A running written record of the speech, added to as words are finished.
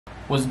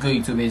What's good,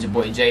 YouTube? It's your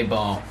boy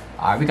J-Bone.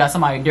 Alright, we got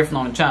somebody different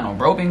on the channel.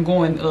 Bro been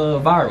going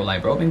viral,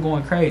 like bro been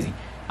going crazy.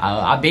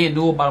 I been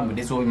knew about him, but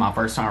this will be my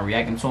first time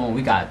reacting to him.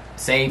 We got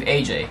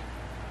SaveAJ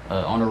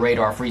on the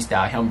radar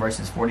freestyle, him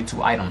versus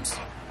 42 items.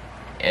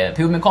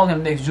 People been calling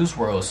him next Juice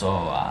WRLD, so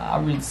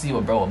I really see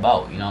what bro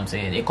about. You know what I'm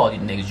saying? They call you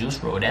the next Juice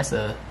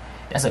WRLD.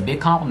 That's a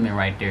big compliment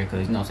right there,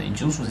 cause you know what I'm saying,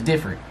 Juice was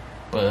different.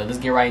 But let's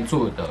get right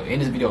into it though. In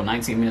this video,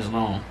 19 minutes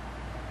long.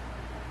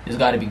 This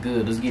gotta be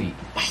good. Let's get it.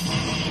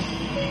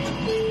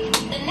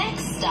 The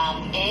next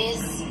stop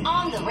is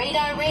on the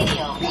Radar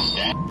Radio.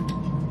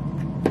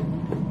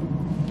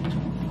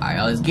 Alright,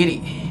 let's get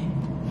it.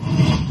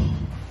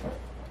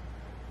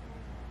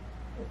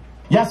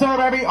 Yes, sir,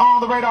 baby.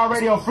 On the Radar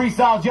Radio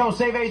Freestyle. Joe,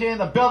 SaveAJ in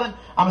the building.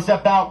 I'm gonna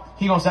step out.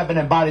 He gonna step in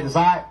and body the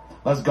side.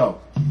 Let's go.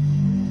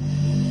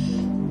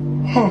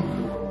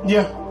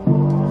 Yeah.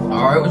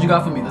 Alright, what you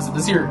got for me?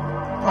 Let's hear it.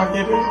 I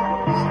get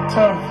it. It's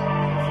tough.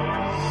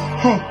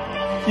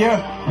 Yeah.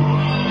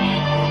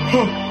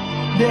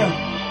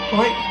 Yeah.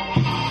 Wait.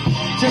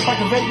 Just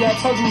like a vape, yeah, I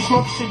told you we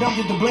smoke shit, don't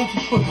get the blinky.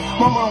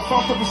 Mama, I'm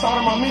fucked up inside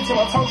of my mental.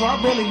 I told you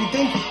I barely be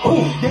thinking.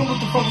 Then what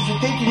the fuck is you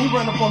thinking? He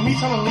run up on me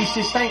trying to leave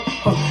shit stank.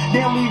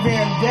 Damn, leave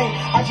here today.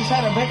 I just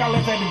had a bank, I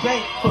left at the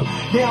bank.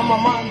 Damn,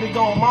 my mind been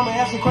gone. Mama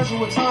asking questions,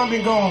 what time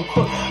been gone?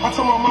 I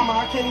told my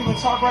mama I can't even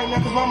talk right now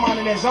cause my mind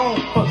in that zone.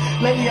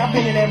 Lately I've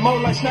been in that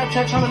mode like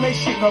Snapchat trying to make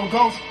shit go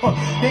ghost.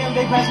 Damn,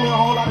 they passed me a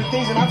whole lot of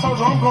things and I told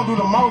you I'm gonna do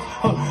the most.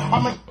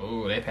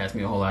 Oh, they passed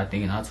me a whole lot of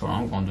things and I told you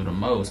I'm gonna do the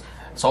most.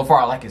 So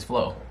far I like his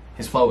flow.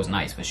 His flow is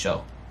nice for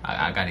sure.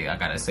 I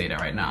gotta say that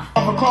right now.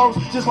 Her clothes,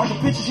 just like a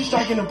picture, she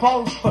striking the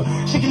pose.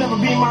 She can never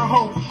be my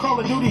hoe. Call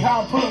of Duty,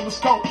 how I pull up the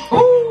scope.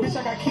 Bitch,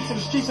 I got kicked to the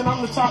streets and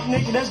I'm the top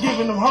nigga that's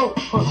giving them hope.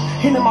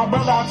 Hitting my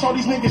brother, I told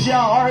these niggas,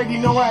 y'all already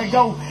know where I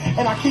go.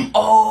 And I keep.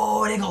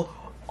 Oh, they go.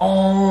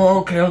 Oh,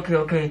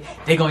 okay.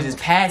 They gonna just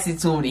pass it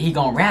to him and he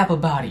gonna rap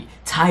about it.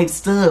 Type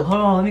stuff.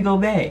 Hold on, let me go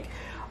back.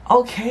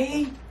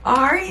 Okay.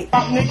 Alright.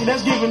 Nigga,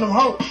 that's giving them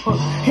hope.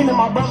 Hitting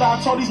my brother,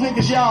 I told these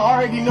niggas, y'all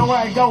already know where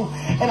I go.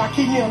 And I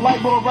keep me a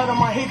light bulb right on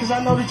my head, cause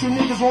I know that you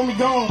niggas want me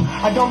gone.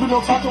 I don't do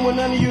no talking with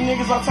none of you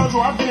niggas, I told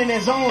you I've been in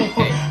that zone.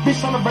 Bitch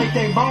trying to break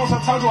their bones,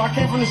 I told you I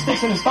came from the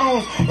sticks and the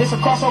stones. It's a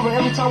crossover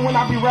every time when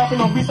I be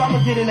rapping on beats,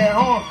 I'ma get in that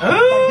arm. Like,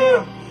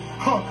 damn.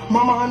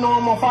 Mama, I know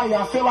I'm on fire.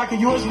 I feel like a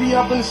USB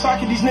up in the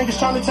socket. These niggas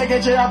trying to take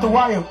AJ out the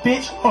wire,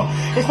 bitch.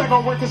 It's not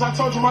gonna work cause I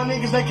told you my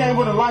niggas, they came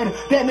with a lighter.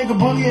 That nigga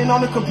bullying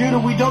on the computer.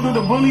 We don't do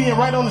the bullying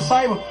right on the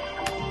cyber.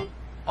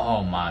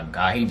 Oh my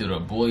god, he do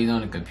the bullying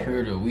on the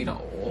computer. We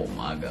don't. Oh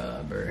my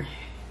god, bro.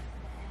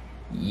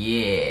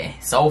 Yeah.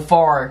 So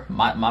far,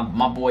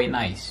 my boy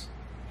nice.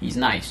 He's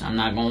nice. I'm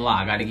not gonna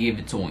lie. I gotta give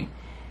it to him.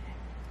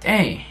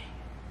 Dang.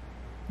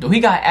 Do he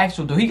got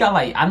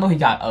like, I know he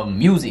got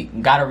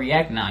music, gotta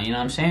react now, you know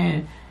what I'm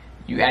saying?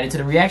 You added to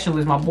the reaction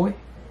list, my boy.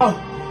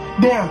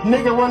 Damn,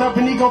 nigga run up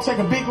and he gon' take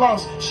a big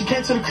loss. She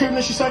came to the crib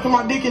and she sucking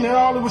my dick and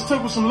all it was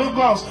took was some lip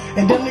gloss.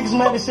 And them niggas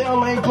mad as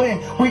hell, ain't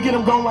playing. We get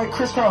them going like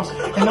crisscross.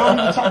 And I don't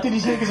even talk to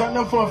these niggas, I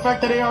know for a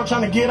fact that they all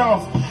trying to get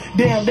off.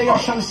 Damn, they all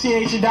trying to see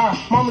AJ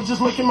die. Mama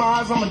just look in my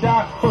eyes, I'ma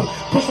die.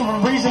 Put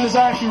some reason his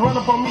eye. If you run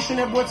up on me, send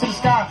that boy to the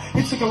sky.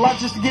 It took a lot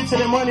just to get to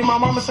that money. My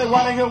mama say,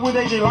 why the hell would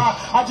AJ lie?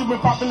 I just been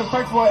popping the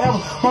crack forever.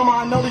 Mama,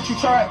 I know that you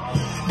tried.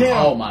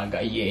 Damn. Oh my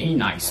god, yeah, he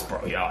nice,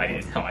 bro. Y'all,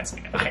 nice,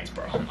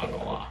 bro. I'm not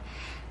gonna lie.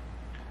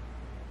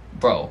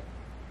 Bro,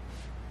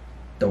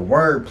 the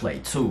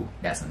wordplay too,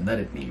 that's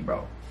another thing,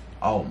 bro.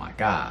 Oh my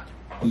god,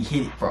 he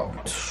hit it, bro.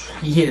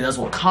 He hitting us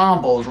with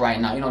combos right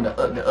now. You know,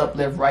 the up,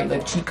 left, right,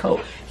 left cheat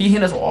code. He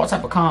hitting us with all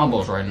type of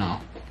combos right now.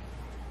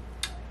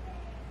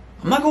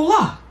 I'm not gonna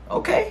lie,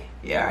 okay?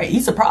 Yeah, all right, he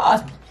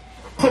surprised me.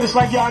 Put it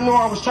like y'all knew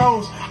I was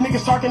chose.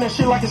 Niggas talking that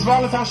shit like it's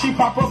Valentine's. She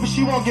pop up and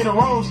she won't get a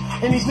rose.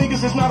 And these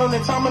niggas is not on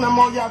their time and I'm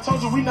on y'all.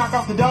 Told you we knock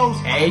off the doors.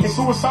 Hey. It's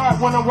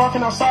suicide when I'm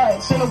walking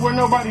outside. Send her where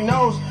nobody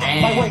knows.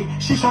 Hey. Like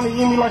wait, she trying to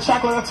eat me like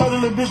chocolate. I told her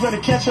little bitch better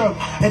catch up.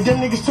 And them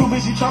niggas too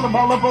busy trying to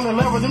ball up on the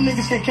level. Them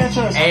niggas can't catch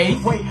us. Hey.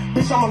 Wait,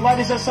 bitch, I'ma light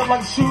his ass up like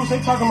the shoes.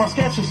 They talking about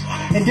sketches.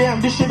 And damn,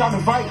 this shit out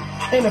the fight.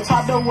 In the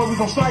top door where we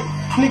gon' snipe.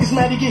 Niggas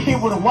mad to get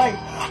hit with a white.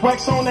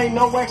 Wax on ain't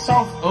no wax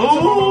off.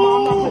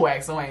 Ooh,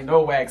 wax on ain't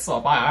no wax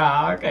off.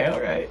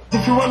 Okay.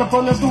 If you run up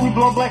on us, do we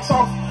blow blacks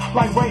off?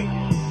 Like, wait,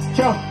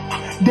 yo,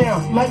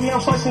 damn, lately I'm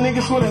slicing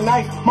niggas with a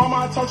knife.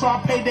 Mama, I told you I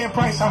paid that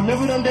price. I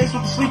remember them days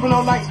with the sleeping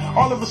on nights.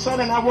 All of a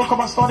sudden, I woke up,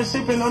 I started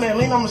sipping on that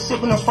lean, I'm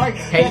sipping on Sprite.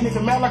 Hey. That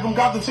nigga mad like I'm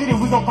Gotham City.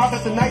 We gon' pop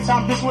at the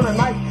nighttime, bitch with a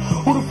knife.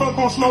 Who the fuck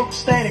gon' smoke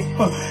static?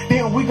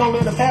 Damn, we gon'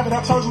 let them have it.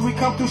 I told you we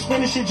come through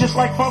spinning shit just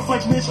like Fun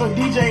Flex, bitch, or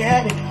DJ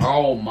Addict.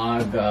 Oh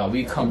my god,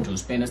 we come through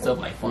spinning stuff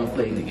like Fun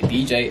Flex, nigga,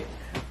 DJ.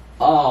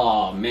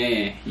 Oh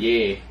man,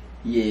 yeah,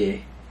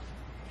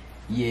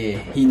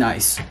 he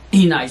nice,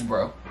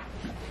 bro.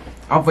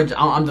 I'm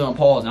done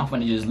pausing. I'm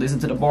finna just listen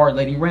to the bars,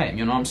 lady rap.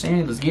 You know what I'm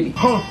saying? Let's get it.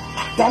 Y'all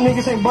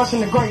niggas ain't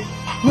busting the grape.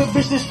 Little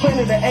bitch, this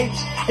planet of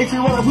apes. If you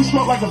run up, we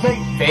smoke like a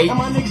vape. And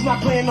my niggas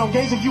not playing no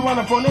games. If you run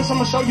up on this,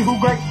 I'ma show you who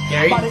great.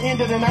 By the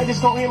end of the night, it's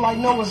gonna end like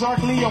Noah's Ark.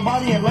 Leave your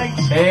body in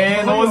lakes.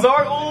 Hey, Noah's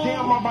Ark.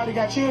 Damn, my body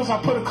got chills. I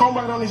put a comb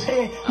right on his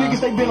head. Niggas,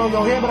 they been on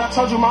your head, but I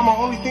told you, mama,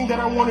 only thing that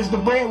I want is the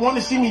bread. Want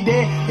to see me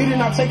dead. It did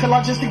not take a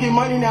lot just to get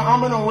money. Now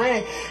I'm in a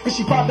red. And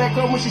she popped back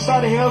up when she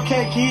saw the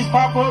Hellcat keys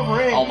pop up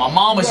red. Oh, my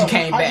mama, she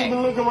came back. I just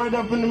been looking right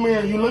up in the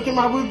mirror. You look at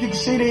my whip, you can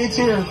see the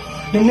interior.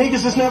 Them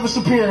niggas is never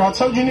superior. I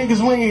told you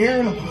niggas we ain't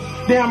hearing them.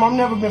 Damn, I've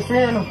never been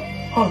fearing them.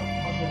 Huh.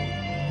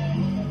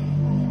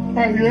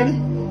 Alright, you ready?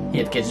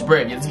 You have to catch his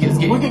breath. Let's get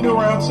it. We can do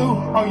round 2.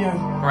 Oh, yeah.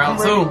 Round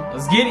 2.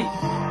 Let's get it.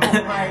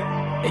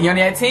 Alright. You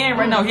only had 10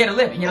 right now. He had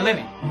 11. He had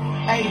 11.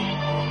 Hey.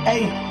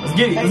 Let's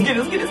get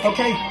it.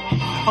 Okay.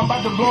 I'm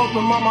about to blow up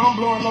with mama. I'm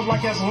blowing up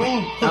like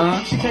gasoline.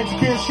 She came to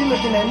Pierce. She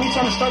looking at me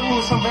trying to start me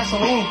with some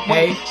Vaseline.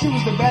 Hey. She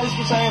was the baddest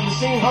bitch I ever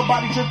seen. Her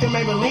body dripped in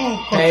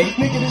Maybelline. Hey.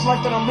 Nigga, this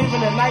life that I'm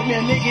living a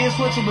nightmare. Nigga, it's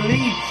what you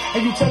believe.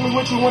 And you tell me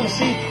what you want to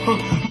see.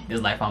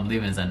 This life I'm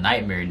living is a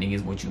nightmare. Nigga,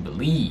 is what you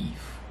believe.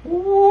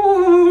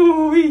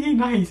 Ooh, he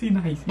nice. They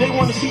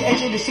want to see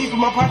AJ deceive, but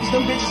my pockets,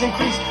 them bitches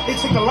increase.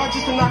 It took a lot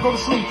just to not go to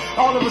sleep.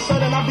 All of a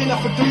sudden, I've been up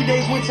for 3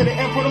 days, went to the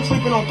airport, I'm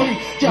sleeping on 3.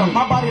 Yeah,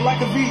 my body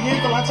like a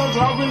vehicle. I told you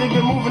I really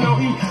been moving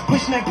on E,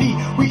 pushing that P.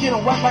 We get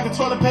them whacked like a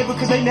toilet paper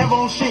because they never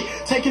on shit,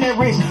 taking that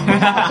risk.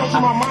 I told you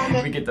my mind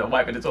that we get the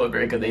wiping the toilet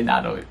paper because they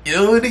not on it.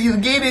 Yo, do you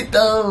get it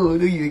though?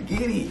 Do you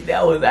get it?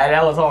 That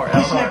was hard.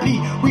 Pushing that P.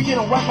 We get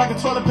them whacked like a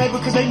toilet paper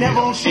because they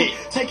never on shit,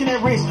 taking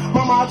that risk.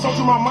 Mama, I told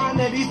you my mind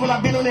that ease, but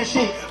I've been on that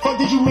shit. Fuck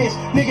did you miss?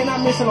 Nigga, not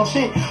missing no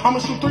shit. I'ma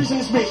shoot 3s in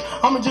this bitch.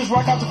 I'ma just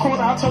rock out the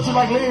corner. I told you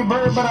like Larry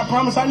Bird, but I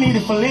promise I need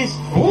it for Liz.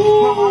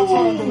 Mama, I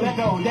told her to let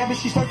go. That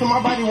bitch, she stuck to my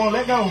body, won't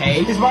let go.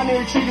 Hey. This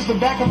binary triggers the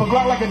back of a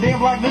Glock like a damn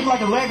block, look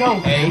like a Lego.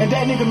 Hey. And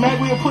that nigga mad,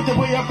 we'll put that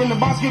way up in the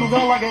box, get him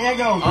going like an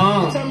Eggo.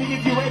 Tell me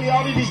if you ready,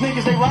 all of these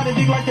niggas, they ride a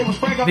dick like they was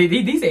Sprego. Did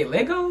he say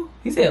Lego?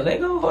 He said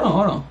Lego? Hold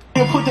on.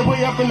 He'll put that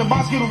way up in the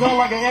box, get him going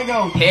like an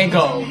Eggo.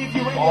 Eggo.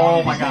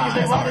 Oh my God.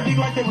 They ride a dick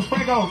like they was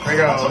Sprego.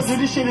 Sprego. I told you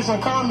this shit is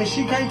uncommon.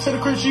 She came to the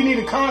crib, she need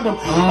a condom.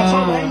 I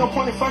told her ain't no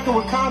point in fucking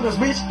with condoms,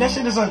 bitch. That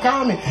shit is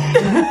uncommon.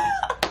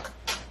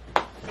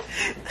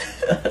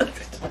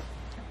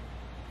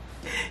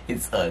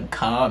 It's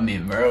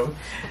uncommon, bro.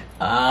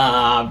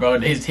 Bro,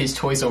 his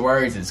choice of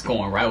words is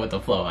going right with the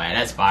flow. Man,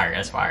 that's fire.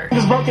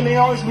 It's broken, they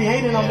always be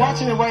hating. I'm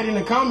watching it right in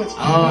the comments.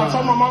 I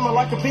told my mama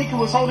like a pinky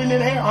was holding in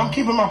the air. I'm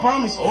keeping my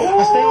promise.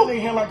 I stay on their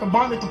hair like a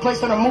bonnet. The place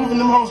that I'm moving,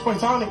 them hoes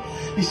platonic.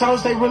 These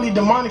hoes, they really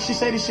demonic. She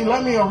said that she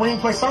love me, a ring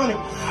play Sonic.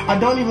 I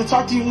don't even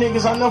talk to you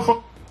niggas, I know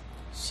for...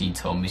 She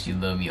told me she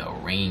loved me, a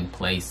ring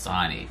play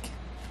Sonic.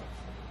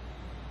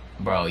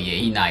 Bro, yeah,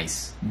 he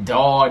nice.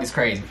 Dog is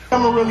crazy.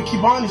 I'ma really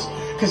keep honest,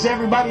 cause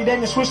everybody they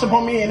done switched up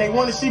on me and they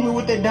want to see me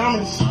with their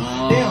dominance.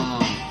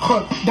 Damn,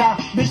 die,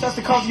 bitch, that's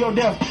the cause of your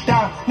death.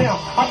 Die, now,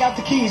 I got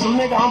the keys,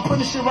 nigga, I'm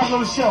putting shit right on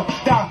the shelf.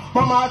 Die,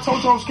 mama, I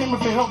told you I'm screaming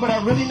for help, but I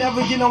really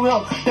never get no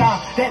help.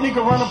 Die, that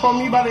nigga run up on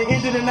me by the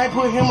end of the night,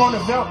 put him on the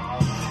belt.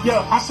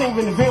 Yeah, I sing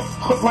in the VIP,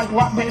 like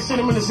lock band, sit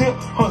him in the zip.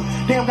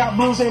 Damn, got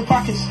blues in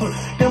pockets.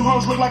 Them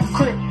hoes look like a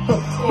crip.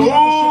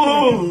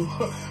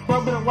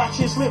 Bro, better watch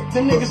his slip.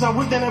 Them niggas I'm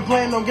with that ain't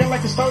playing no game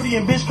like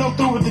custodian. Bitch, come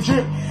through with the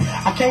drip.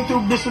 I came through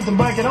bitch with the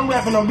bucket. I'm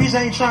rapping on beats,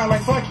 I ain't trying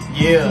like fuck it.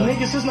 Yeah. The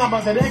niggas, it's not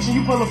about that action.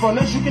 You pull up on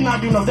us, you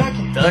cannot do no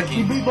ducking.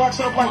 We beat blocks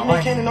up like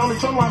Nick Cannon on the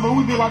drum line, but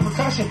we be like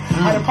percussion.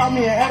 I done popped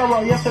me an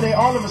Adderall yesterday,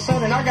 all of a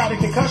sudden I got a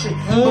concussion.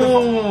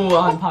 Ooh,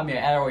 I done popped me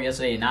an Adderall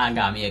yesterday, now I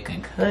got me a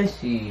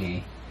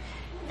concussion.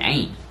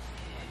 Dang.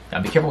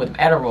 Gotta be careful with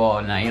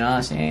Adderall now, you know what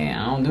I'm saying?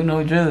 I don't do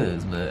no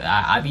drugs, but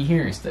I be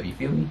hearing stuff, you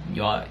feel me?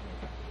 Y'all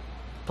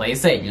play it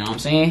safe, you know what I'm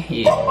saying?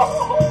 Yeah.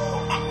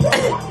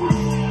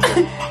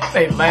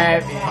 They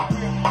laughing.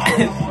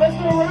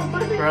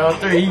 Bro,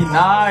 3, he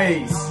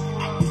nice.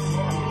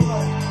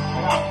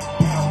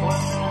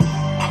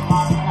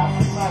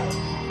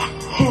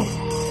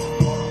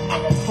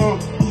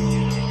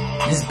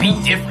 This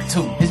beat different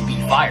too. This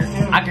beat fire.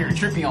 I can hear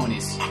Trippy on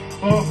this.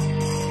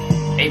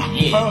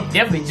 Yeah,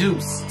 definitely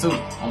juice too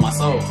on my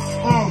soul.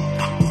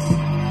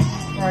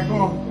 Alright,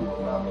 come on.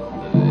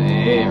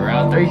 Yeah,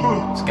 round 3.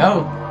 Let's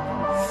go.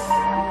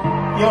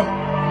 Yo.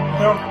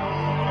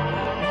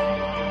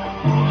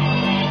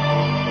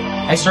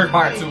 Hey, shirt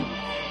fire too.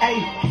 Hey,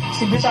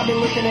 see, bitch, I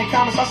been looking at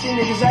comments. I see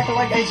niggas acting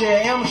like AJ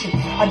at amateur.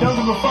 I don't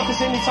give a fuck,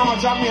 cause anytime I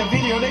drop me a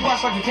video, they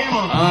watch like a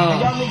camera.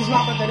 And y'all niggas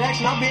not about that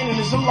action. I been in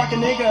the zoo like a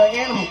nigga, an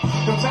animal.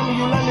 Don't tell me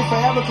you love me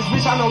forever, cause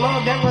bitch, I know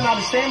love, that run out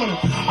of stamina.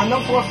 I know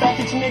for a fact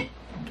that you niggas.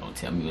 Don't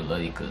tell me you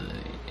love you, cause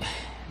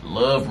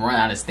love run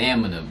out of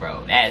stamina,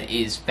 bro. That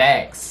is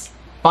facts.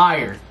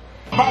 Fire.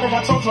 About it,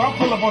 I told you I'll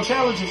pull up on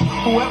challenges.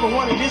 Whoever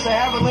wanted this, an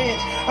avalanche.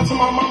 I told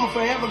my mama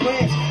forever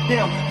glance.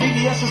 Damn,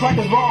 BBS is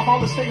like a raw haul,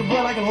 stick of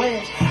blood like a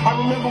lance. I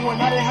remember when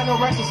I didn't have no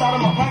racks inside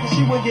of my pocket,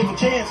 she wouldn't give a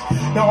chance.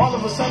 Now all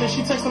of a sudden,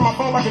 she texting my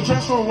phone like a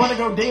dress room, wanna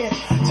go dance.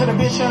 Tell the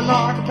bitch, hell no,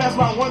 I can pass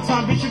by one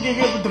time, bitch, you get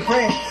hit with the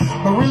brand.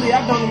 But really,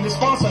 I don't need a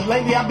sponsor.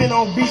 Lately, I've been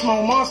on beast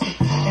mode monster.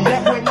 And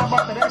that boy not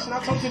about that action. I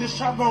told you this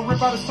chop gonna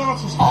rip out his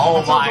tonsils.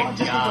 Oh my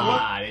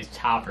god, this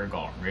chopper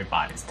gonna rip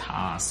out his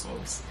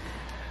tonsils.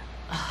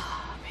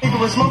 Nigga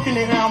was smoking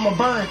in here, I'ma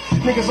burn.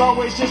 Niggas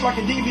always just like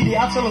a DVD.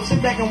 I tell them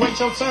sit back and wait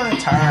your turn.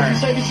 If you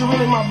say that you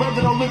really my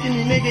brother, don't look at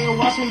me, nigga, and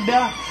watch me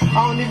die.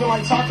 I don't even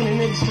like talking to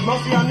niggas, cause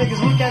most of y'all niggas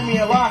look at me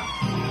and lie.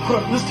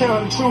 Let's tell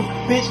the truth,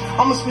 bitch.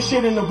 I'ma spit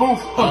shit in the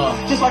booth.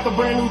 Just like a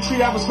brand new tree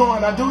that was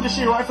growing. I do this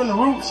shit right from the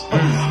roots.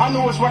 I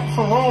know it's right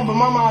from wrong, but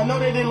mama, I know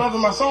they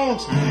loving my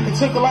songs. It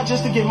took a lot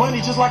just to get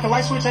money, just like a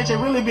light switch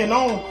AJ really been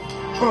on.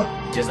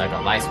 Just like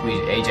a light switch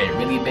AJ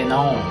really been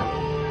on.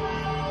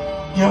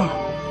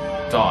 Yeah.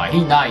 Dog,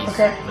 he nice.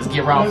 Okay. Let's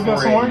get round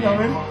 4 in,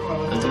 man.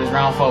 Let's do this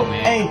round 4,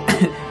 man.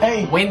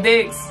 Hey.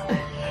 Windex.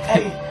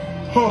 Hey.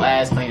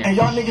 Last cleaner. And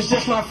y'all niggas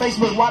just not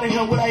Facebook. Why the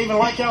hell would I even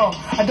like y'all?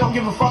 I don't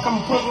give a fuck.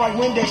 I'ma put like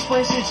Windex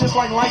spray shit just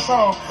like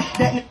Lysol.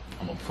 I'm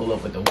gonna pull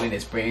up with the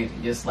Windex spray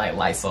just like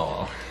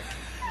Lysol.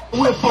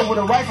 Whip up with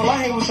a rifle.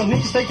 I hang with some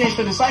niggas, they can't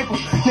the disciples.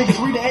 Niggas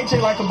read the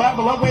AJ like a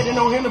Bible. I'm waiting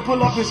on him to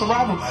pull up his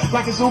arrival.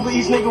 Like a Uber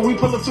Eats nigga, we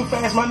pull up too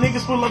fast. My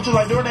niggas pull up just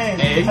like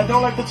DoorDash. Hey. I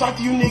don't like to talk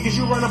to you niggas.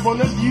 You run up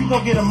on us, you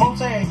gon' get a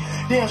motag.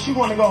 Damn, she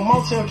wanna go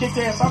motel, kick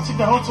their ass. I'll take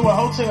the hoe to a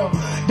hotel.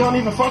 Don't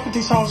even fuck with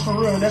these hoes for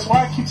real. That's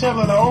why I keep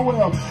telling her, oh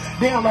well.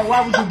 Damn, like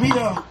why would you beat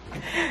her?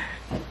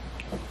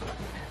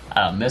 I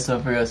don't mess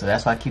up for real, so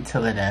that's why I keep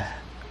telling her,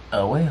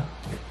 oh well.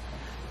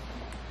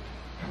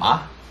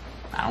 I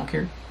don't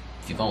care.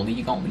 If you gonna leave,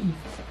 you gonna leave.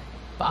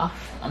 Bye.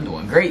 I'm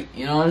doing great,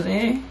 you know what I'm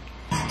saying?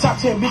 Top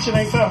 10 bitch, it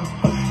ain't fair.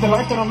 The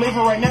life that I'm living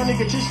right now,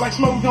 nigga, just like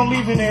smoke, gonna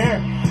leave in the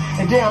air.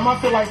 And damn, I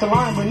feel like the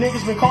lion, but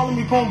niggas been calling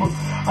me Pumbaa.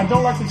 I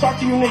don't like to talk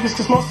to you niggas,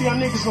 cause most of y'all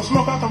niggas gon'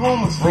 smoke out the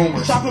rumors.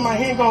 The chop in my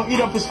hand gon'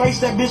 eat up his face,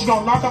 that bitch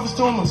gon' knock off his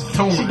tumors.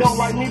 She don't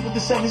like me, but the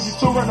 7s is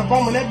too run up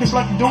on me, that bitch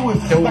like to do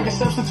it. Like a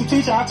substitute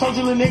teacher, I told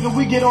you little nigga,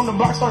 we get on the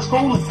block, start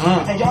schooling.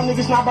 And y'all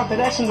niggas not about that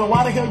action, so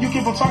why the hell you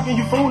keep on talking,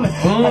 you fooling?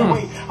 Like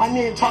wait, I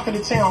need talking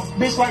to town.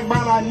 Bitch like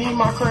Brown, I need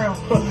my crown.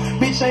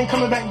 Bitch ain't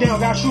coming back down,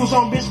 got shoes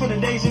on, bitch, for the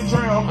days it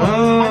drown.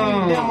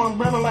 I need a damn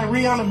umbrella like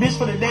Rihanna, bitch,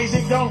 for the days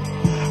it don't.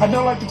 I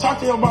don't like to talk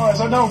to your boys,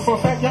 I don't. For a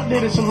fact, y'all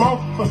did it some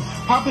more.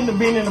 Popping the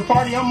bean in the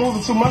party, I'm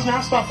moving too much, now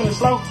I'm stopping it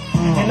slow.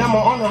 And I'm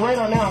on the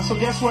radar now, so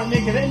guess what,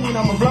 nigga, that mean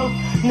I'ma blow.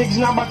 Niggas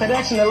not about that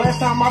action, the last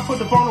time I put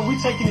the phone on, we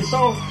taking it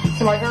soul.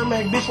 Feel like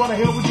Ermac, bitch, why the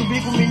hell would you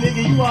beef with me,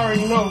 nigga, you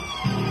already know.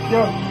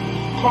 Yo,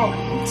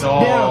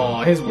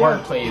 his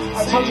wordplay is insane.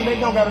 I told you they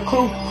don't got a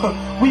clue.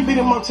 We beat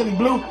him up till he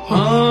blue.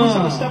 We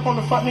took a step on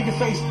the fuck nigga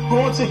face,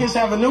 going to his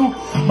avenue.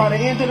 By the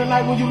end of the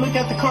night, when you look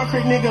at the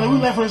concrete nigga, we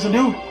left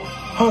residue.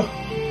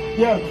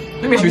 Yeah.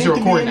 Let me make sure you're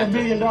recording that. $1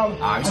 billion.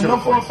 I know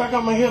for a fact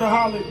I'ma hit her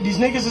holler. These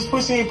niggas is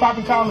pussy ain't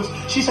popping collars.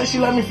 She said she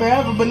love me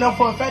forever, but know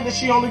for a fact that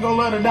she only gonna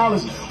love the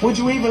dollars. Would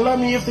you even love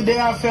me if the day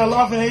I fell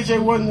off and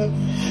AJ wasn't?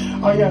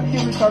 Oh yeah, he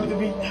restarted the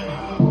beat.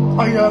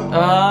 Oh yeah.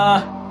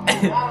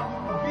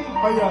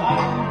 Oh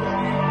yeah.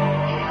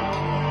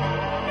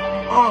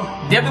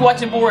 Definitely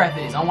watching more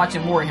after this. I'm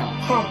watching more of him.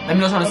 Let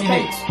me know what you want to see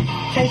next.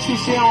 Can't you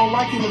see I don't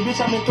like you, the bitch?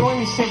 I've been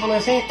throwing these simple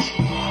as hints.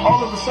 All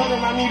of a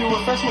sudden, I need a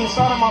refreshment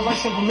inside of my life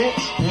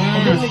supplements.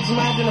 And them niggas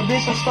mad than a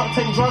bitch. I start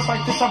taking drugs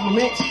like this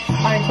supplements.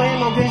 I ain't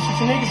playing no games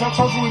with you niggas. I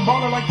told you we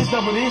ballin' like this,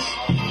 double this.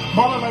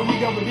 Ballin' like we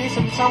double this.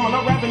 Every time when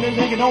I'm rapping, that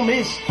nigga don't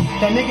miss.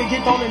 That nigga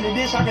get thrown in the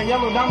dish. I got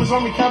yellow diamonds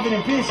on me, covered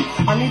in piss.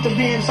 I need to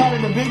be inside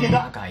of the $1 billion.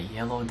 I got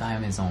yellow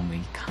diamonds on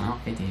me,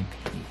 confident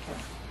piss.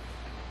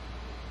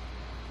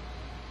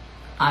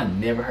 I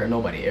never heard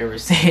nobody ever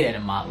say that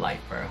in my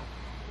life, bro.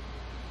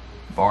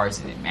 Bars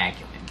is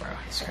immaculate, bro.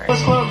 It's crazy.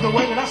 First club, the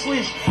way that I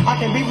switch, I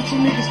can be with you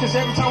niggas, cause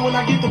every time when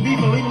I get the beef,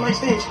 I'm leaving like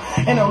Stitch.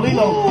 And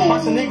Lino,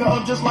 box a nigga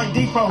up just like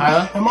Depot.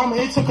 And mama,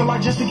 it took a lot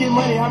just to get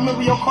money. I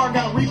remember your car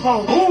got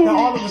repoed. Now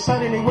all of a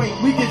sudden, they wait,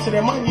 we get to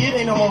that money, it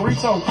ain't no more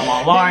retail.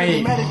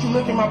 Right. Mad at you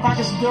look in my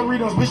pockets of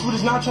Doritos, bitch with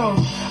his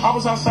nachos. I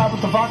was outside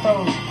with the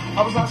Vatos.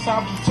 I was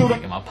outside with the two.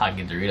 Look in my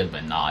pocket Doritos,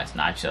 but nah, it's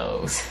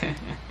nachos.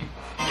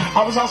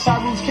 I was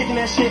outside, we was kicking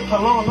that shit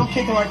alone. I'm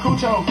kicking like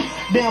Cucho.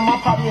 Damn, my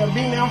pop me a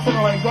beat, now I'm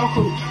feeling like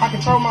Goku. I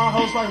control my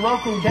host like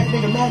Roku. That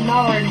nigga Madden,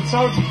 I already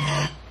told you.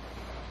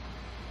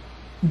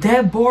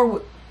 That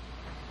board,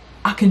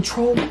 I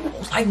control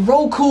like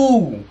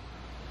Roku.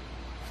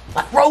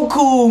 Like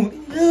Roku.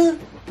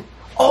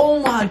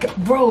 Oh my god,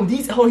 bro.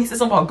 He said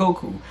something about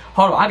Goku.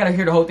 Hold on, I gotta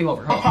hear the whole thing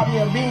over. I pop me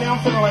a bean, now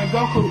I'm feeling like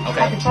Goku.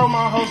 Okay. I control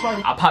my host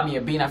like. I pop me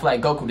a bean, I feel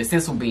like Goku, the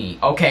stencil bean.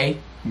 Okay,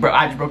 bro,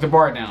 I just broke the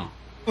bar down.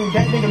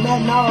 That nigga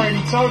Madden, I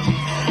already told you.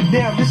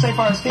 Damn, this ain't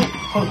fire stick.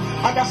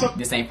 I got some.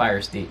 This ain't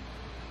fire stick.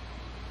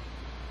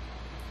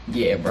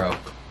 Yeah, bro.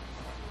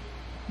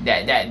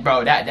 That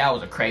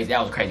was a crazy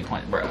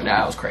point, bro.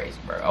 That was crazy,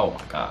 bro. Oh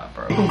my god,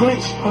 bro.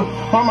 Glitch.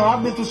 Mama,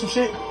 I've been through some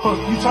shit.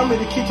 You told me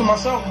to keep to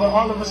myself, but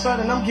all of a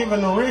sudden I'm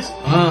giving a risk.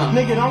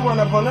 Nigga, don't run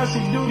up on us.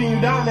 If you do, then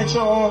you down at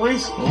your own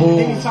risk.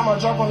 Anytime I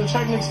drop on the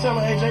track, niggas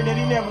telling AJ that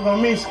he never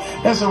gonna miss.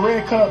 That's a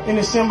red cup, and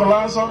it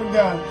symbolizes all the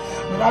God.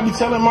 But I be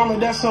telling mama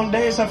that some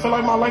days I feel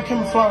like my life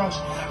camouflage.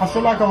 I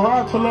feel like a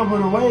rod pull up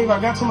with a wave. I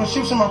got too much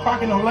chips in my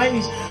pocket, no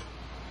lays.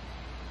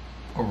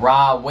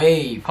 Raw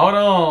wave. Hold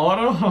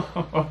on.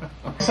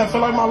 I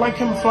feel like my life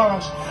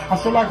camouflage. I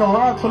feel like a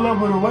rod pull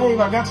up with a wave.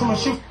 I got too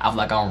much shit. I feel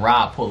like I'm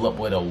Rob pull up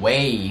with a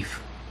wave.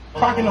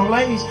 Pocket no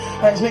lays.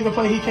 Like this nigga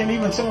play, he can't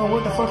even tell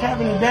what the fuck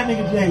happened to that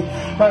nigga today.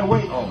 Like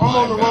wait, I'm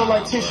on the road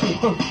like tissue.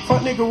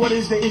 Fuck nigga, what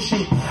is the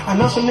issue? I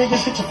know some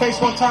niggas hit your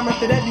face one time,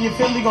 after that, do you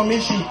feel me gon'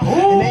 miss you?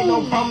 And ain't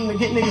no problem to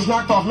get niggas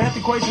knocked off. Math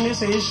equation is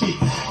the issue.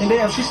 And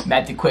damn, she's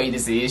Math equation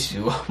is the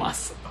issue. Oh my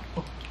soul.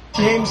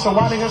 she hate me, so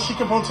why the hell she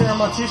kept on tearing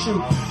my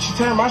tissue? She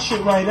tearing my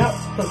shit right up.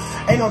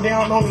 Ain't no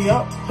down, only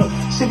up.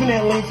 Sipping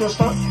that lean, feel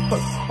stuck.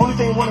 Only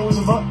thing wanted was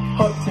a buck.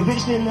 The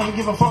bitch didn't never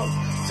give a fuck.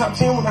 Top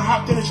 10 when I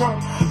hopped in the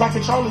trunk. Like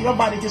controller, your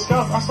body gets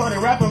stuffed. I started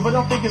rapping, but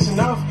don't think it's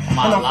enough. And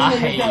I'm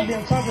feeling this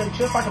goddamn country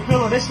just like a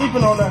pillow. They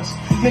sleeping on us.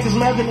 Niggas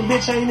mad that the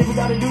bitch ain't even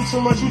gotta do too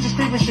much. You just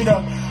creeping shit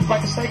up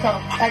like a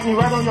stakeout. Acting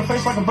right on your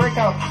face like a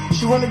breakout.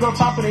 She wanna go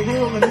top of the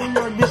hill in New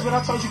York, bitch, but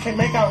I told you can't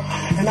make out.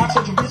 And I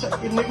told you, bitch,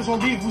 if niggas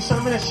won't beef, we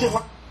serving that shit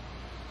like.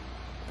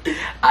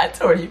 I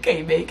told her you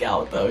can't make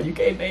out though. You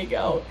can't make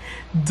out.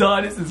 Duh,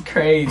 this is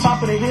crazy.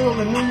 Top of the hill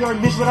in New York,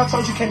 bitch, but I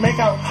told you can't make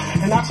out.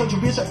 And I told you,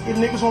 bitch, if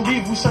niggas won't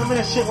beef, we serving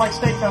that shit like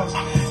steakhouse.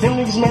 Them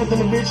niggas mad that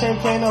the bitch ain't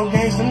playing no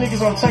games. Them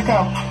niggas on take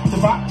out the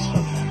box.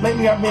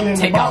 Lately I've been in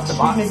the box. These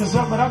niggas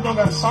up, but I don't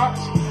got the socks.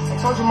 I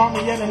told your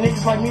mama, yeah, the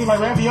niggas like me, like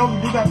ravioli,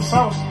 do got the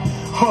sauce.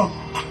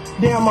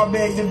 Damn, I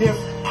beg the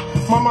difference.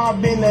 Mama, I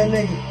been that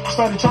nigga.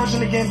 Started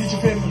charging again, did you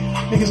feel me?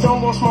 Niggas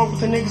don't want smoke with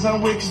the niggas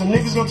I'm with, cause the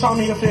niggas gon' tell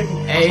me a figure.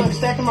 Hey, started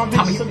stacking my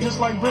bitches up just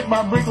like brick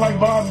by brick, like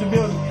Bob the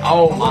Builder.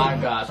 Oh my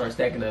god, started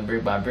stacking them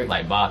brick by brick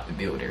like Bob the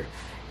Builder.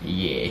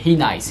 Yeah, he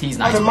nice. He's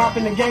nice. I've been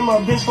mopping the game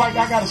up, bitch, like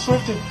I got a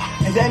Swifter.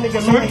 And that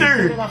nigga man, he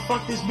said that I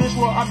fuck this bitch,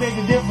 well, I beg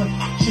the difference.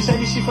 She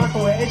said she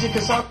fucking with AJ,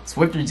 cause I...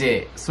 Swifter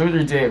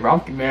Jet,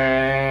 bro,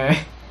 man.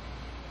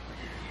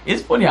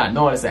 It's funny, I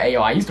noticed that, hey,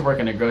 yo, I used to work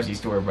in a grocery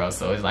store, bro,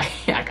 so it's like,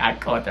 I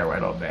caught that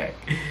right on back.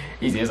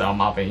 He's just on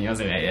mopping, you know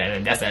what I'm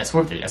saying? That's that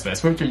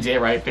Swifter Jet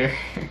right there.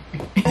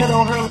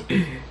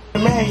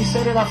 Man, he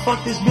said that I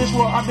fuck this bitch,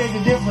 well, I beg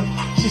the difference.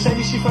 She said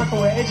that she fucking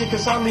with AJ,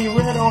 cause I leave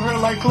red on her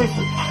like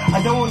Clifford.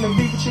 I don't want to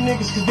beef with you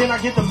niggas, cause then I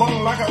get the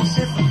bone like I was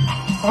sipping.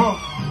 Oh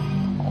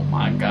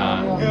my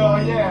god.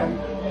 Yeah.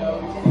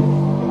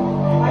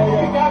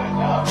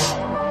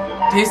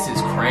 This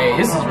is crazy.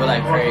 This is really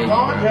crazy,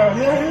 bro.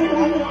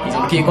 He's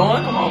gonna keep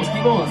going? Come on, let's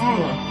keep going.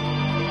 29.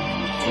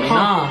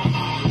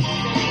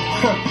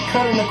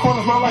 Cutting the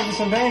corners, my life is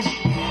in danger.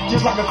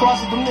 Just like a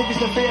closet, them niggas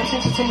that pay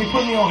attention to me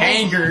put me on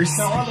hangers.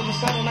 Now all of a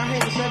sudden I hang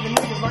with 7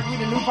 niggas like we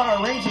the new Power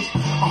Rangers.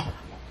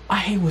 I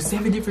hang with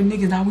 7 different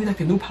niggas, now we like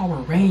the new Power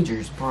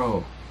Rangers,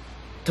 bro.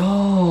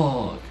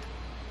 Dog.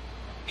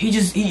 He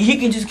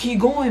can just keep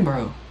going,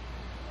 bro.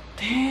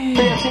 Damn.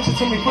 Pay attention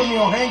to me, put me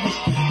on hangers.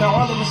 Now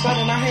all of a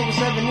sudden I hang with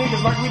 7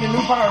 niggas like we the new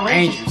Power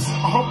Rangers.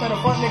 I hope that a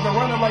fuck nigga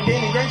run up like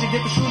Danny Granger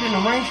get the shoot in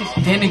the Rangers.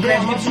 Danny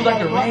Granger get the shoot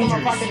like the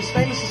Rangers. My pocket is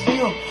stainless and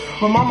steel.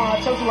 But mama, I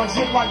told you like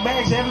Ziploc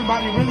bags,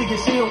 everybody really get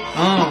sealed.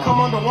 I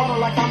come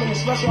underwater like I'm in a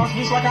special ops,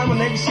 bitch, like I'm a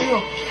Navy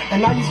SEAL.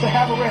 And I used to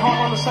have a red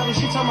heart all of a sudden,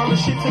 she turned my little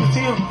shit to the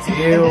till.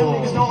 And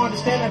them niggas don't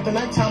understand at the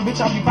nighttime,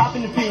 bitch, I be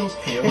popping the pills.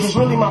 It was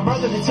really my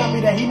brother to tell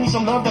me that he needs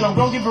some love, then I'm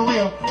gonna give it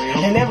real.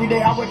 And every day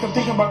I wake up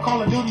thinking about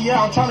Call of Duty,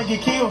 yeah, I'm trying to get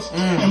kills.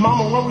 And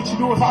mama, what would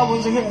you do if I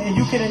wasn't here and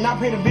you couldn't not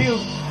pay the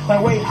bills?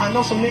 Like, wait, I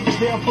know some niggas,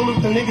 they'll pull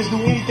up, the niggas do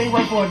anything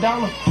right for $1.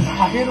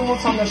 I hear the one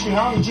time that shit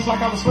holler, just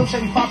like I was Slim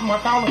Shady popping my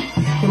collar.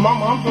 And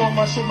mama, I'm doing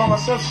my shit by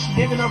myself, she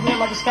giving up here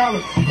like a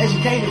scholar.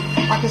 Educated,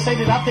 I can say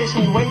that I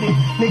patiently waited.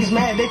 Niggas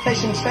mad, they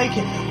patiently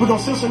staking. We gon'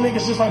 steal some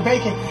niggas just like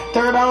bacon.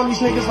 Third eye on these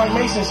niggas like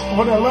Masons.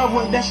 Where the love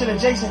went, that shit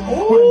adjacent. Where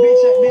the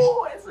bitch at, bitch.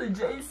 It's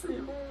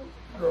adjacent,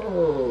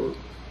 bro.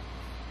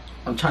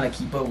 I'm trying to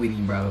keep up with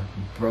him, bro.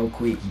 Bro,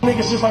 quick.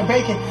 Niggas just like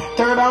bacon.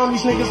 Third eye on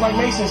these niggas like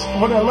Masons.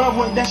 Where the love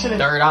went, that shit.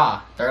 Third eye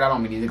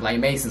don't mean look like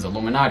Masons,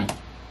 Illuminati.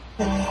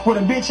 Where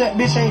the bitch at,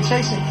 bitch ain't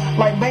chasing.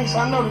 Like Banks,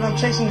 I know that I'm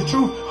chasing the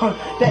truth.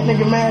 That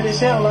nigga mad as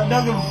hell. I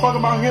don't give a fuck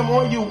about him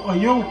or you.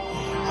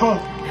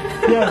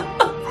 Yeah.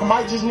 I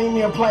might just need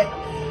me a plaque.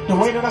 The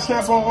way that I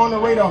snap on the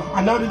radar,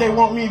 I know that they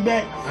want me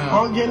back. I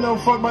don't give no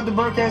fuck about the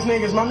Burke ass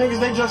niggas. My niggas,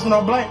 they dressing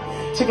all black.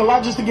 Took a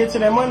lot just to get to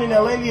that money.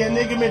 That lately a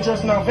nigga been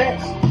dressing all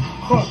vest.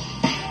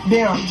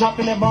 Damn,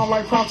 dropping that bomb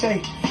like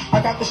Pronte.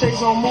 I got the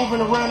shades on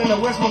moving around in the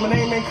West, but my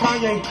name ain't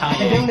Kanye.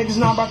 And them niggas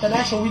not about that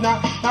action. We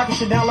not knocking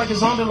shit down like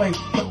it's underlay.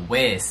 The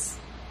West.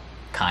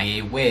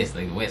 Kanye West.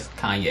 Like West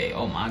Kanye.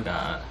 Oh my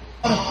god.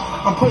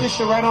 I'm putting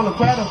shit right on the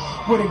platter.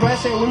 With a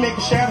glass head, we make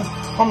a shatter.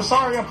 I'm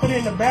sorry, I put it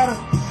in the batter.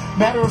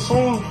 Batter or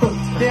swing.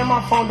 Damn,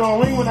 my phone don't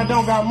ring when I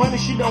don't got money.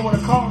 She don't want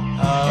to call.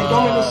 It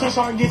don't make no sense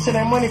so I get to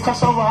that money.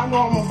 Cross over, I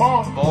know I'm a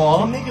ball.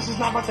 Them niggas is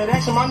not about that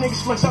action. My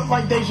niggas flex up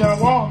like Deja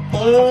Wall.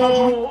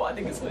 I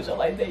think it's flex up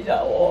like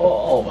Deja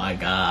Wall. Oh my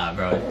god,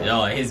 bro.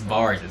 Yo, his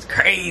bars is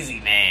crazy,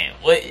 man.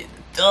 What?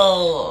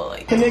 Dog.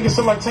 The niggas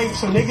are like tape,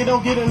 so nigga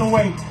don't get in the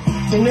way.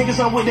 The niggas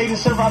I'm with, they done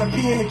serve out a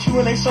P in the Q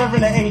and they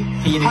serving the A.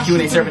 P in the Q and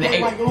they serving the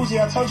A. Like Uzi,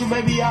 I told you,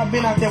 baby, I've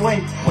been out that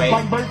way.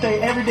 Like birthday,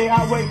 every day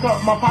I wake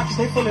up, my pockets,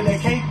 they full of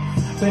that cake.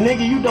 So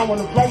nigga, you don't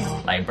want to play.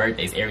 Like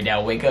birthdays, every day I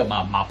wake up,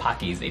 my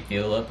pockets, they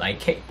fill up like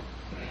cake.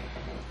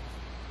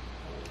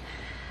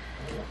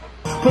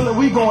 Pull it,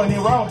 we going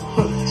in raw.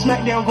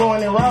 Smackdown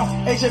going in raw.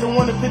 AJ the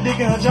one that put dick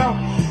in her jaw.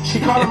 She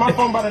calling my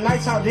phone by the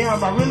nighttime.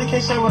 Damn, I really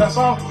can't say what I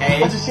saw.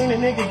 Hey. I just seen a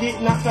nigga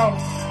get knocked off.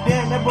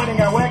 Damn, that boy done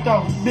got whacked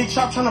off. Big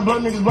shop trying to blow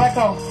niggas black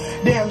off.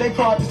 Damn, they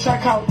pull out the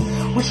track out.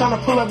 We trying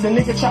to pull up, the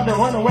nigga tried to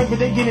run away, but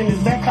they get in his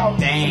back out.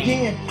 Dang.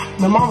 Again,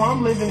 the mama,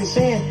 I'm living in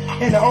sin.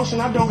 In the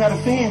ocean, I don't got a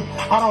fin.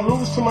 I don't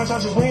lose too much, I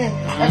just win.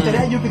 After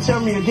that, you can tell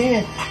me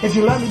again. If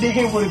you love me, then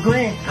hit with a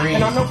grin.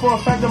 And I know for a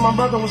fact that my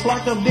brother was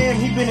locked up.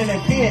 Damn, he been in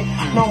that pen.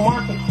 No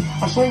marker.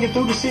 I'm swinging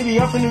through the city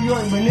up in New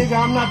York, but nigga,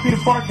 I'm not Peter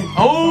Parker.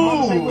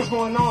 Oh! Say what's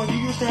going on?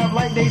 You used to have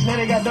light days, now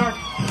they got dark.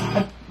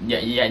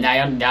 Yeah.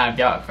 Now, if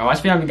y'all watch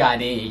Family Guy,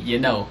 then you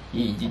know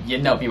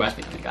if you watch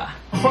Family Guy.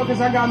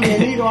 Fuckers, I got me a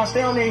needle. I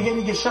stay on there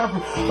and get sharper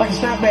like a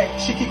snapback.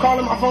 She keep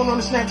calling my phone on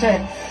the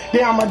Snapchat.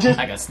 Damn, I just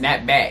like a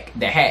snapback.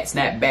 The hat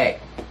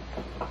snapback.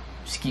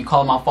 She keep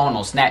calling my phone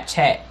on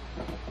Snapchat.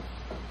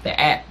 The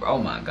app, bro. Oh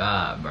my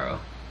god, bro.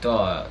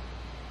 Dog.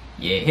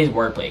 Yeah, his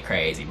wordplay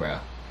crazy, bro.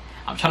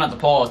 I'm trying not to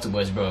pause too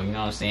much, bro. You know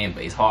what I'm saying?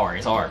 But it's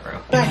hard, bro.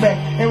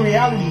 Snapback. In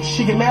reality,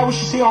 she get mad when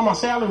she see all my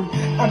salary.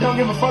 I don't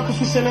give a fuck if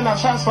we sending out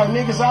shots like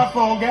niggas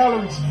iPhone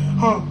galleries.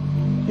 Huh?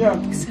 Yeah.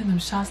 Send them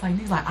shots like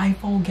niggas like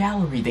iPhone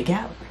gallery. The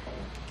gallery.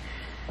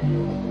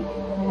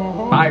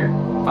 Fire.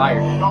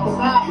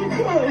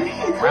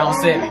 Round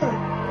 7.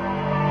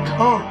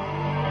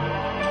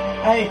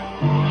 Hey.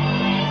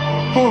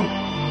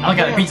 I look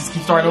at the beat just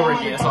keep starting over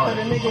again. That's hard.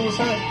 The nigga was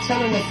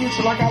telling the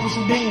future like I was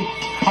Houdini.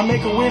 I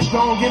make a wish,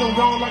 don't get him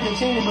going like a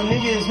genie, but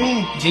nigga is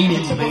Beanie. Genie,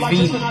 It took but her it's like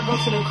this Beanie. when I go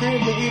to the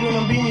crib to eat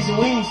them beanies and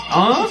weenies.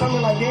 Huh? She told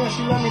me like, damn,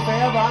 she love me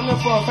forever. I know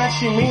for a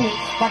fact she mean it.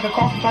 Like a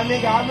coffee pot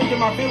nigga, I look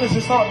at my feelings and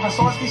thought I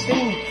saw it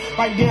steaming.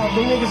 Like damn,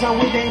 the niggas I'm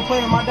with, they ain't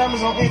playing. My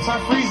diamonds on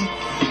anti-freezing.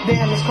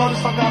 Damn, it's cold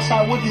as fuck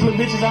outside with these little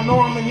bitches. I know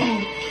I'ma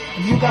need it.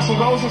 If you got some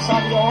goals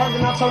inside of your heart,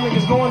 then I tell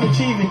niggas go and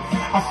achieve it.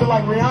 I feel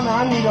like Rihanna,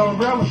 I need an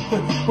umbrella.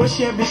 Where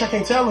she at, bitch, I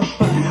can't tell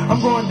her.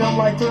 I'm going dumb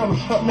like Thriller.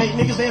 Make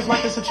niggas dance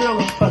like it's a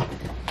thriller.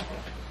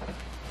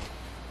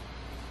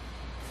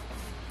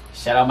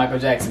 Shout out Michael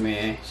Jackson,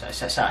 man.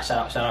 Shout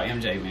out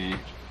MJ, man.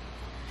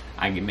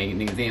 I can make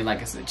niggas dance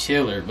like it's a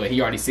chiller, but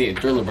he already said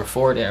Thriller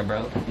before that, bro.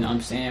 You know what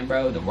I'm saying,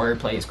 bro? The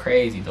wordplay is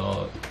crazy,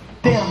 dog.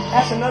 Damn,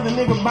 ask another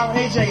nigga about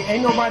AJ,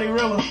 ain't nobody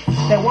realer.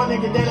 That one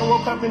nigga that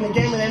woke up in the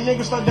game and that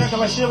nigga start ducking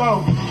like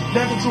Shiloh.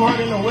 Ducking too hard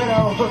in the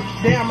widow.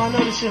 Damn, I know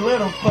this shit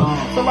little.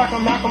 Feel like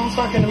I'm Malcolm, I'm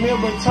stuck in the middle,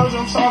 but told you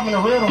I'm solving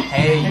a riddle.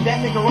 Hey. And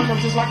that nigga run up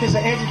just like it's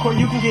an Andrew Court,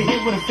 you can get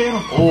hit with a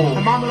fiddle. Ooh.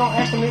 And mama don't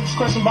ask them niggas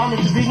question about me,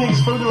 cause these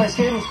niggas fruity like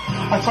Skittles.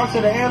 I talk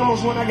to the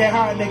animals when I get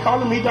high, they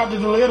calling me Dr.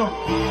 Dolittle.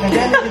 And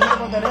that nigga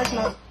know about that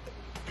action.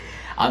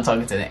 I'm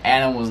talking to the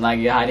animals and I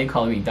get high. They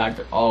calling me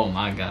Doctor. Oh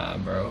my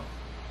god, bro.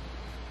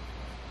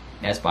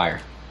 That's fire.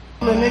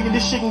 Little nigga,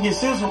 this shit can get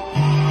sizzled.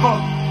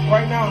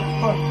 Right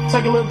now.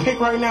 Take a little pic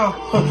right now.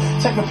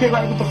 Take a pic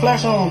right with the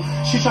flash on.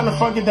 She tryna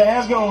fuck get the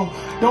ass going.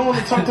 Don't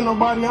wanna talk to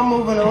nobody. I'm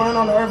moving around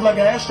on the earth like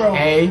an astro.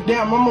 Hey.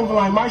 Damn, I'm moving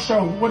like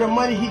Maestro. Where the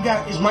money he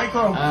got is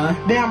micro.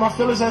 Damn, I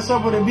feel his ass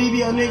up with a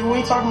BBL nigga. We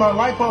ain't talking about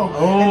lipo.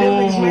 And them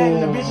niggas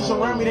mad and the bitches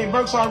around me, they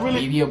broke, so I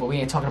really. BBL, but we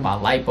ain't talking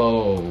about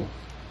lipo.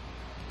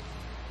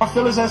 I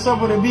feel his ass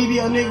up with a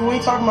BBL nigga, we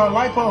ain't talking about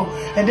lipo.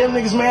 And them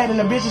niggas mad and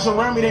the bitches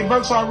around me, they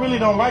broke, so I really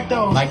don't like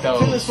those.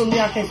 Feelings for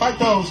me, I can't fight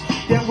those.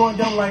 Damn, going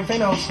dumb like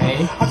Thanos.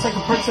 Hey. I take a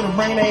prick to the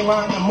brain, ain't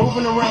lying. I'm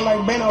moving around like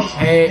Thanos.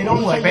 Hey, they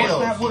don't like take Thanos.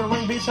 one snap with a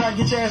ring, bitch, I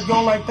get your ass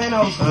going like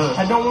Thanos.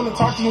 I don't want to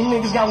talk to you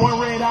niggas, got one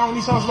red eye on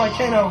these hoes like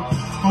Kano.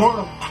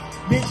 Mortal.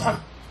 Bitch, I...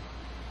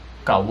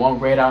 Got one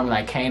red arm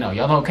like Kano.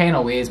 Y'all know what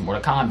Kano is?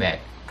 Mortal Kombat.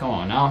 Come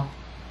on now.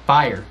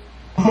 Fire.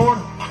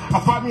 Mortal. I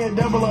pop me a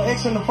double or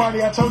X in the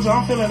party. I told you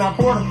I'm feeling that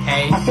portal.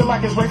 Hey. I feel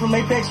like it's Ray from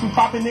Apex. We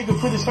popping nigga,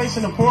 put his face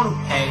in the portal.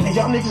 Hey. And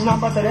y'all niggas not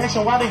about that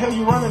action. Why the hell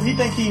you running? He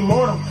think he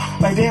immortal.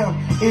 Like damn,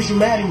 is you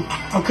mad at me?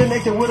 I'm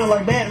connected with her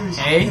like batteries.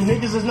 Hey. The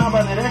niggas is not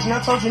about that action. I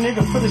told you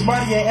nigga, put his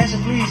body in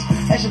action please.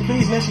 Action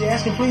please. Now she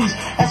asking please.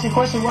 Asking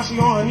questions while she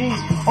on her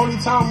knees. Only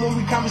time when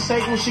we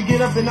conversate when she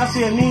get up and I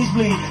see her knees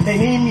bleed. They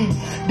need me.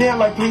 Damn,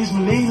 like please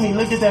believe me.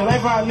 Look at that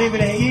life I live,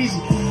 it ain't easy.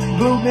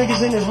 Blue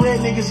niggas and there's red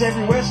niggas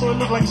everywhere, so it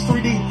look like it's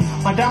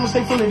 3D. My diamonds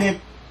stay full of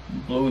them.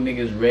 Blue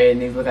niggas, red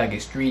niggas look like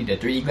it's 3D. The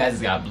 3D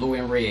glasses got blue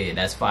and red.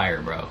 That's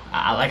fire, bro.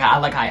 I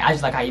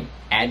just like how you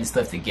adding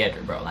stuff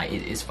together, bro. Like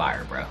it's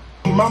fire, bro.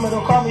 Mama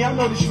don't call me, I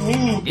know that you need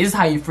me. This is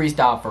how you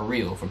freestyle for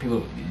real. For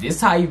people,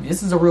 this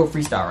is a real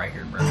freestyle right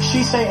here, bro.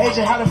 She say,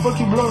 AJ, how the fuck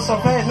you blow so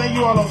fast? Now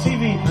you all on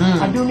TV.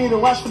 I do need to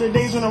watch for the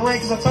days when it rain,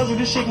 cause I told you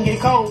this shit can get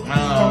cold. So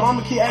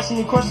mama keep asking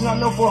me questions, I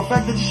know for a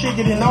fact that this shit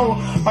getting old.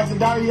 Like the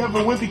diary of a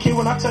wimpy kid,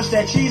 when I touch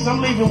that cheese,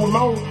 I'm leaving with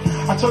mold.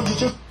 I told you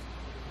just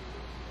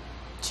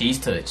cheese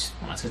touch.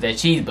 When I touch that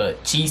cheese,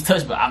 but cheese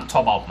touch, but I'm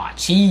talking about my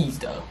cheese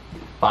though.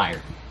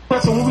 Fire.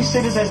 so when we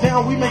sit his ass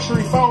down, we make sure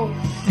he fold.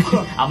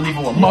 I'm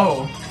leaving with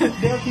Mo.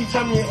 They'll keep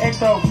telling me an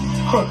XO.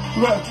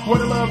 Look, where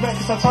the love back,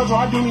 cause I told you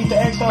I do need the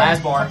XO.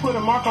 Last bar. I put a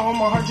marker on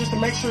my heart just to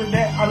make sure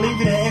that I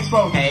leave it at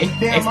Expo. Hey,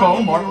 damn, Expo, I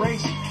need mark. the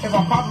race. If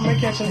I pop him, ain't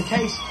catching the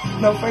case.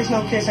 No face,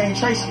 no kiss, ain't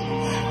tracing.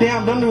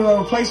 Damn, don't do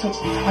no replacements.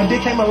 I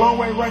did came a long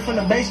way right from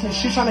the basement.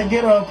 She tryna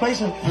get a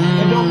replacement.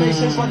 It don't make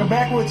sense like a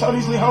backwood. Told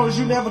these little hoes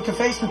you never can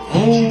face me.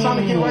 She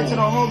tryna get right to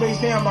the home base.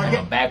 Damn, I Like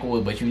a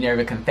backwood, but you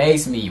never can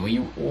face me. When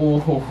you, ooh,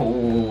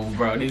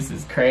 bro, this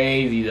is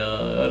crazy,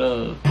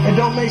 though. It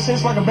don't make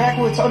sense like a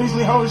backwood. Told these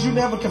little hoes you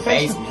never can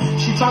face me.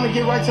 She tryna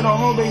get right to the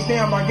home base.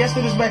 Damn, I guess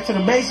that is back to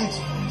the basics.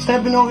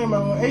 Stepping on him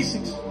on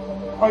Asics.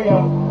 Oh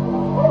yeah.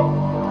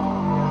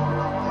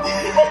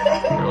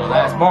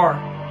 Last bar.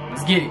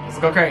 Let's get it. Let's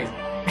go crazy.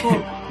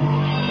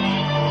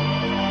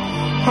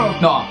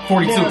 No,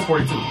 42. Damn. It's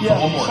 42. Yeah,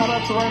 One more. shout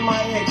out to right my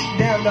ex.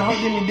 Damn, the hoe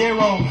get me dead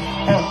wrong.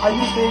 I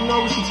used to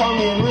ignore what she told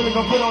me and really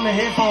go put on the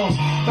headphones.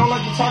 Don't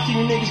like to talk to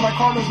you niggas like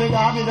Cardinals, nigga.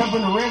 I've been up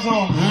in the red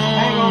zone.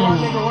 I ain't gonna lie,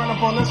 nigga, run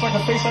up on us like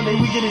a face Sunday.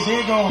 We get his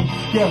head gone.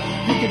 Yeah,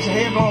 you get your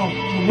head gone.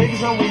 The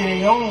niggas on where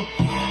they own.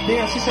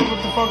 Damn, she said, what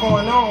the fuck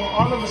going on?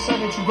 All of a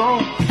sudden you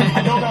grown.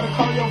 I don't gotta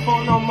call your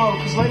phone no more.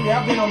 Cause lately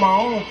I've been on my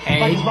own.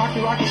 Hey. Like it's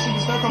rocky, she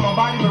was stuck on my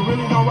body, but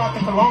really don't rock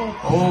the cologne.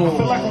 I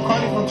feel like I'm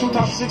Cardi from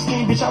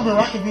 2016, bitch, I've been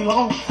rocking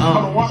V-Long.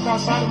 I'ma walk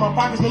outside of my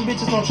pockets, them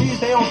bitches don't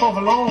cheese, they on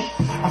provolone.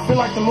 I feel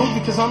like the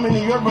movie cause I'm in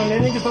New York, but the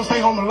niggas don't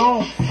stay home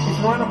alone. If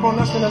you run up on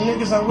us, then them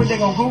niggas I'm with, they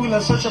gon' Google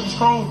and search up his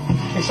Chrome.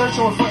 They search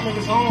on what fuck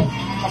niggas on.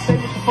 I say,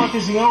 what the fuck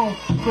is he on?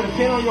 Put a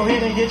pin on your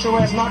head and get your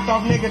ass knocked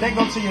off, nigga, they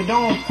go to your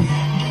dome.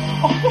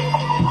 Oh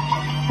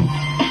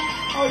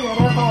yeah,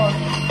 that's hard.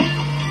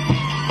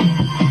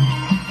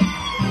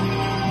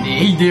 Yeah,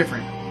 he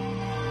different.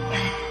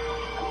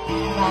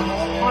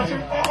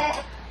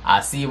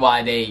 I see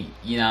why they,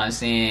 you know what I'm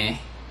saying?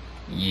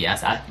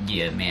 Yeah,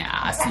 yeah, man.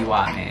 I see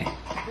why, man.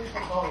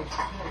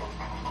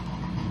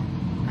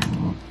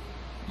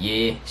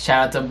 Yeah,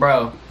 shout out to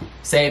bro.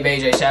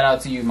 SaveAJ, shout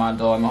out to you, my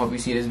dog. I hope you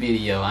see this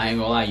video. I ain't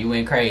gonna lie, you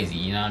went crazy.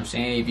 You know what I'm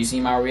saying? If you see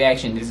my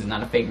reaction, this is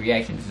not a fake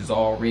reaction. This is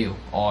all real.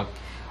 All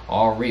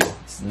real.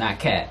 This is not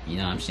cap. You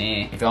know what I'm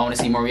saying? If y'all want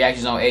to see more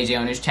reactions on AJ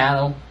on this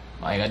channel,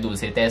 all you gotta do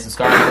is hit that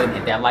subscribe button,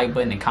 hit that like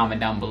button, and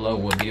comment down below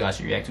what video I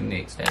should react to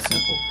next. That's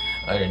simple.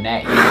 Other than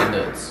that, eat the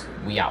nuts.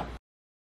 We out.